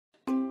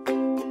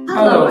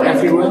Hello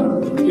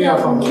everyone, we are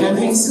from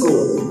Camping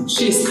School.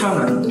 She is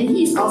Carmen. And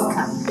he is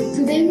Oscar.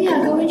 Today we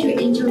are going to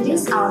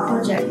introduce our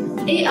project,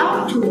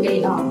 AR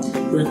to AR.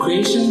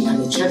 Recreation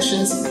and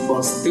attractions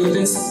for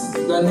students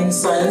learning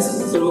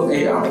science through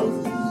AR.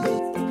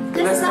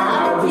 Let's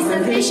start our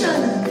presentation.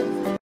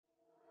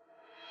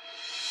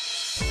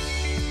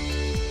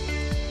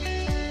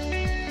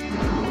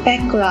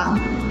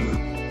 Background.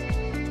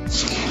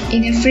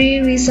 In a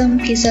free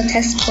recent PISA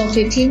test for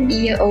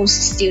 15-year-old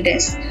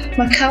students,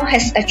 Macao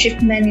has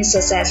achieved many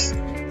success,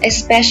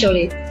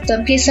 especially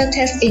the PISA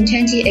test in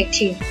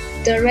 2018.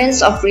 The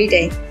range of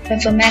reading,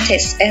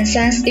 mathematics, and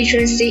science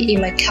literacy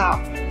in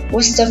Macao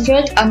was the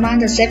third among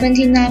the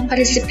 79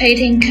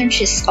 participating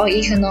countries or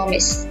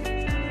economies.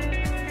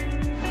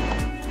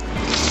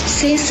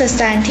 Since the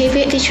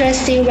scientific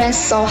literacy ranks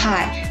so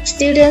high,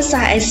 students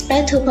are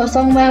expected to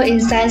perform well in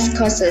science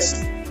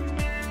courses.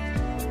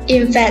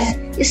 In fact,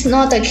 it's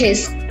not the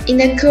case. In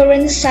the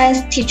current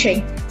science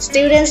teaching,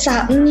 students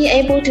are only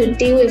able to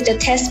deal with the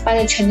test by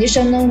the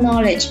traditional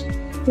knowledge.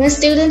 When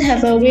students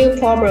have a real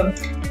problem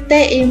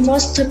that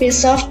involves to be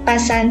solved by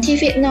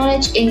scientific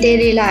knowledge in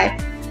daily life,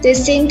 they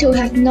seem to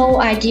have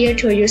no idea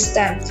to use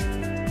them.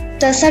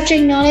 The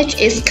subject knowledge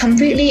is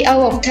completely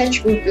out of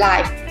touch with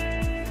life.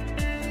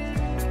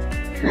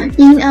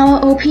 In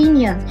our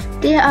opinion,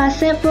 there are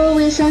several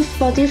reasons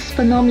for this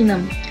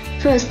phenomenon.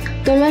 First,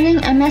 the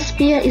learning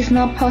atmosphere is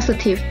not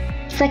positive.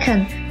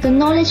 Second, the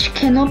knowledge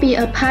cannot be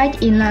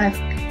applied in life.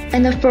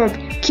 And the third,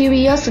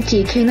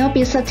 curiosity cannot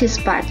be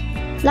satisfied.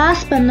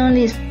 Last but not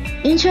least,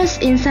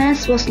 interest in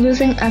science was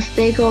losing as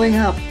they growing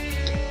up.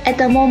 At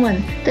the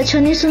moment, the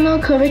traditional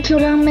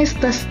curriculum makes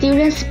the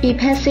students be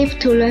passive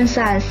to learn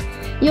science.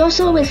 It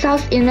also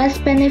results in less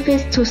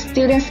benefits to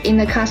students in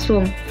the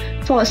classroom.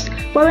 Fourth,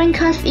 boring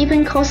class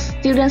even cause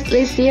students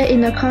lazier in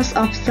the course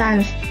of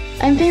science.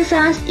 I think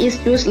science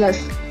is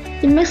useless.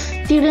 It makes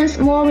students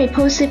more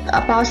repulsive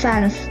about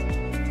science.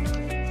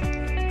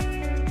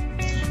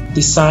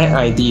 Design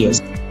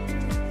ideas.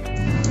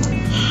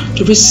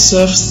 To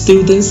preserve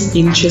students'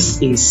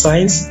 interest in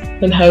science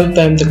and help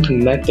them to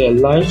connect their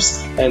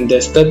lives and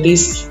their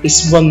studies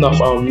is one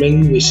of our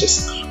main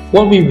wishes.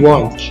 What we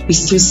want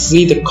is to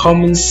see the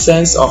common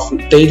sense of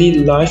daily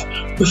life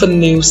with a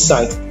new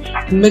sight,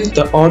 make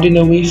the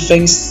ordinary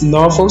things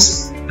novel,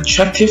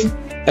 attractive,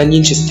 and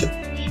interesting.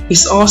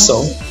 It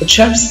also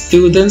attracts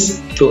students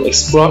to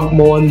explore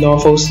more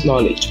novel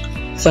knowledge,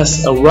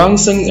 thus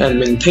arousing and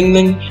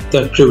maintaining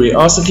their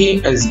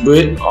curiosity and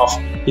spirit of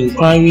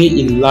inquiry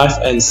in life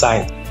and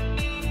science.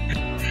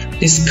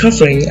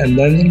 Discovering and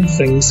learning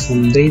things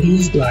from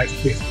daily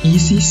life with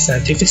easy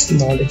scientific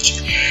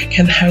knowledge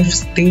can help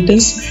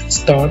students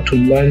start to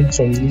learn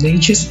from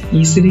nature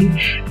easily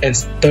and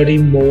study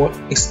more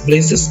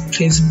explicit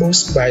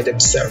principles by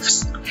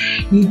themselves.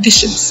 In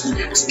addition,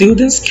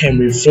 students can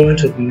refer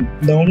to the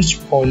knowledge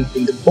found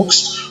in the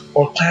books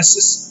or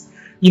classes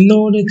in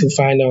order to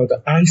find out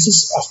the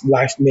answers of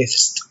life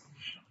myths,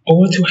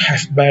 or to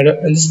have better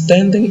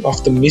understanding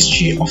of the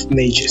mystery of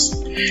nature.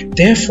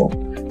 Therefore,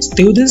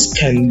 students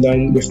can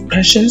learn with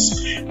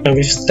passions and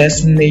with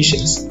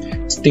destinations.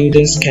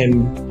 Students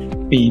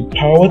can be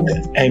powered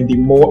and be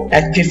more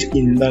active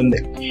in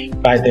learning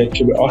by their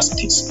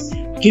curiosities,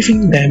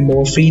 giving them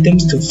more freedom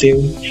to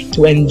feel,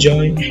 to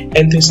enjoy,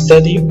 and to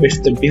study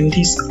with the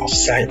beauties of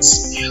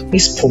science.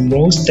 This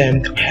promotes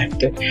them to have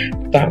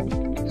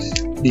the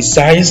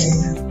desires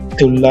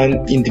to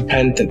learn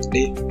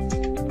independently.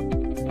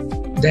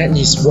 That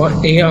is what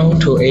AR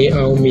to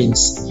AR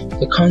means,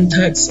 the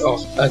context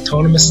of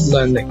autonomous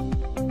learning.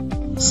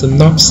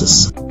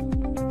 Synopsis.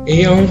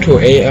 AR to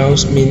AR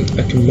means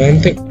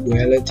augmented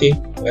reality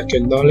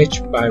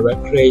acknowledged by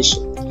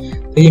recreation.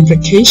 The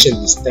implication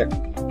is that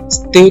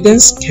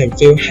students can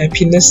feel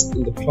happiness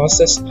in the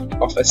process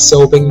of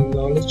absorbing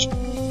knowledge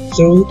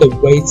through the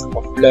ways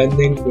of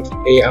learning with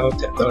AR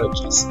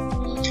technologies,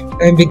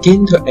 and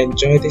begin to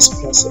enjoy this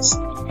process.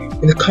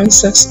 In the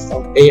context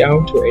of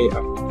AR to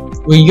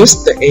AR, we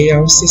use the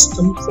AR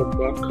system for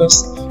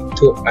markers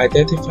to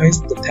identify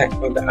the tag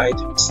on the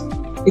items.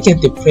 It can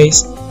display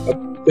a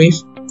brief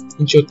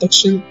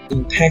introduction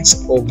in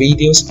text or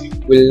videos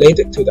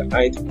related to the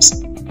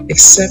items.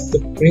 Except the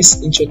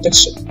brief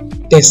introduction,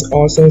 there is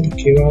also the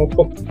QR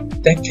code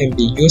that can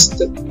be used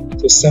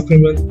to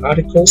supplement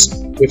articles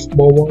with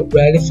more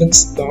relevant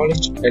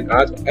knowledge and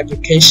other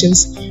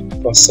applications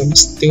for some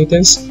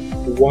students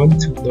who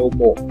want to know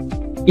more.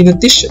 In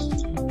addition,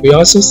 we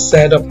also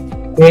set up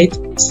grade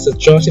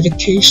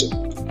certification.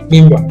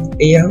 Meanwhile,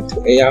 AR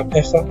to AR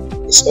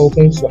platform is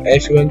open for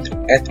everyone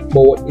to add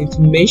more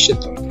information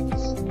on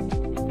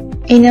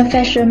it.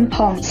 Innovation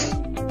points.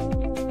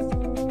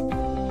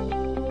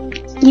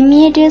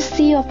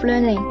 Immediacy of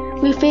learning.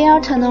 With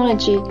AR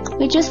technology,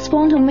 we just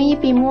want to make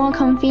it be more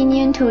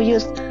convenient to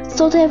use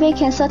so that we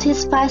can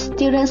satisfy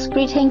students'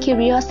 written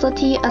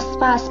curiosity as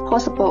fast as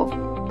possible.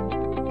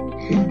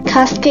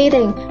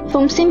 Cascading.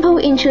 From simple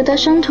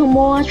introduction to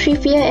more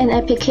trivia and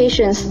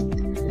applications,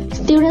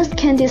 students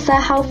can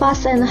decide how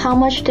fast and how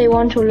much they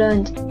want to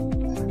learn.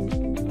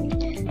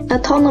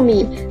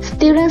 Autonomy.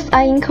 Students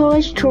are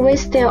encouraged to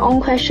raise their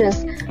own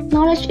questions.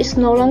 Knowledge is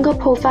no longer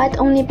provided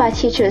only by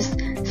teachers.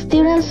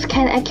 Students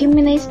can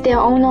accumulate their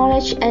own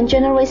knowledge and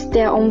generate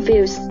their own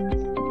views.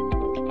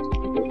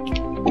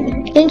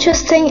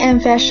 Interesting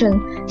and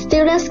fashion.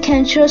 Students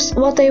can choose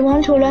what they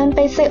want to learn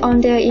based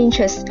on their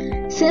interests.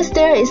 Since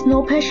there is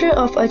no pressure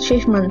of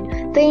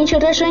achievement, the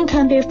introduction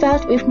can be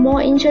filled with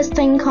more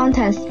interesting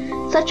contents,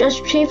 such as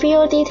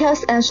trivial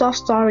details and short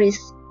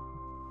stories.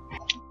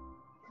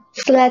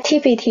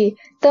 Selectivity.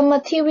 The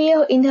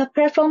material in the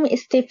platform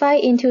is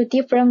divided into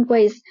different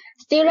ways.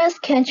 Students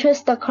can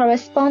choose the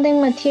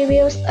corresponding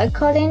materials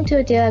according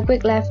to their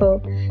grade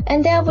level,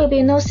 and there will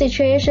be no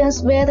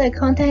situations where the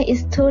content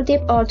is too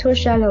deep or too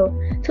shallow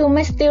to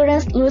make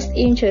students lose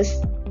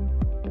interest.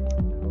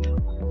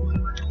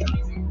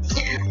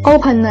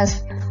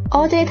 Openness.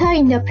 All data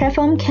in the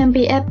platform can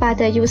be added by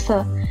the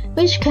user,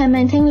 which can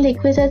maintain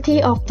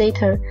liquidity of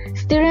data.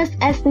 Students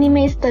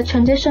estimate the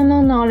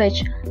transitional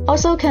knowledge,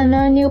 also can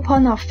learn new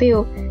point of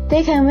view.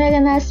 They can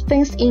recognize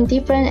things in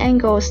different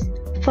angles.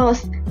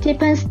 Fourth,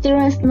 deepen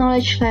students'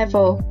 knowledge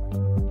level.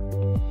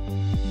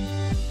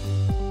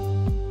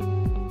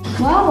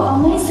 Wow,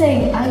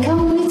 amazing! I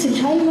can't wait to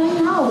try it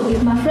right now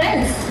with my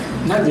friends.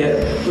 Not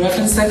yet. We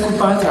haven't said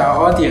goodbye to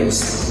our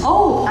audience.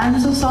 Oh, I'm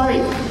so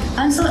sorry.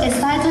 I'm so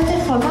excited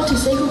I forgot to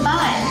say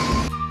goodbye.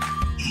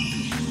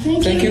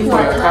 Thank you for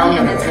your time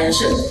and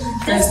attention.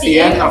 That's the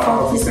end of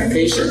our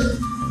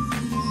presentation.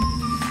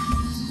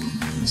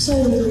 So,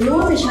 you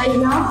want to try it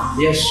now?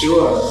 Yes,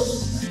 sure.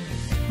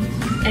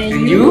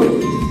 And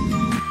you?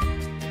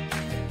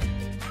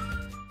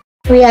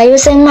 We are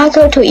using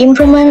Macao to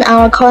implement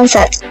our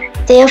concept.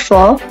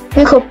 Therefore,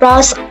 we could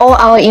browse all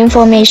our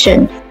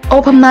information,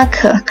 open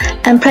Macao,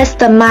 and press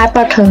the My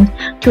button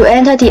to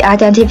enter the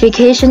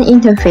identification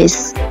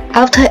interface.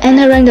 After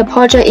entering the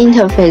project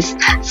interface,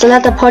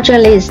 select the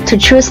project list to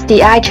choose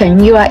the item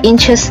you are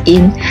interested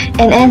in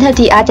and enter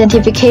the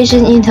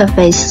identification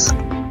interface.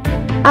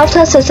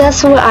 After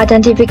successful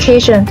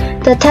identification,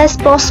 the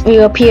text box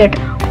will appear.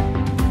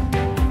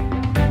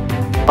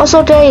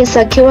 Also, there is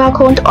a QR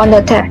code on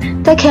the tab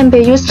that can be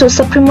used to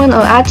supplement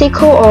an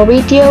article or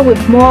video with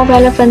more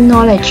relevant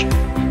knowledge.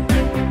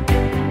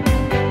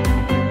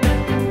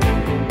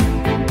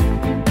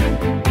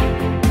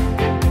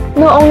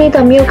 Not only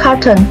the milk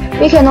carton,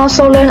 we can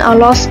also learn a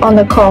lot on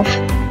the curve.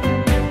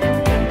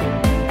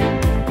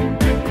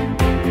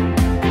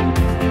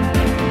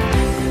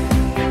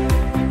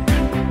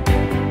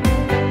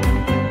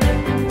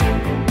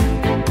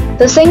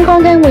 The same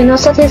content will not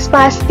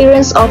satisfy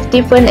students of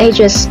different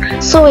ages,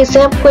 so we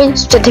separate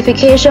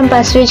stratification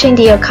by switching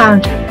the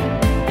account.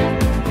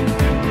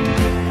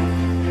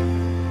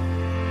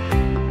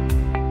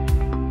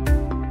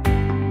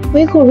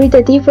 We could read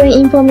the different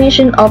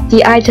information of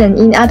the item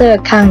in other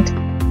accounts.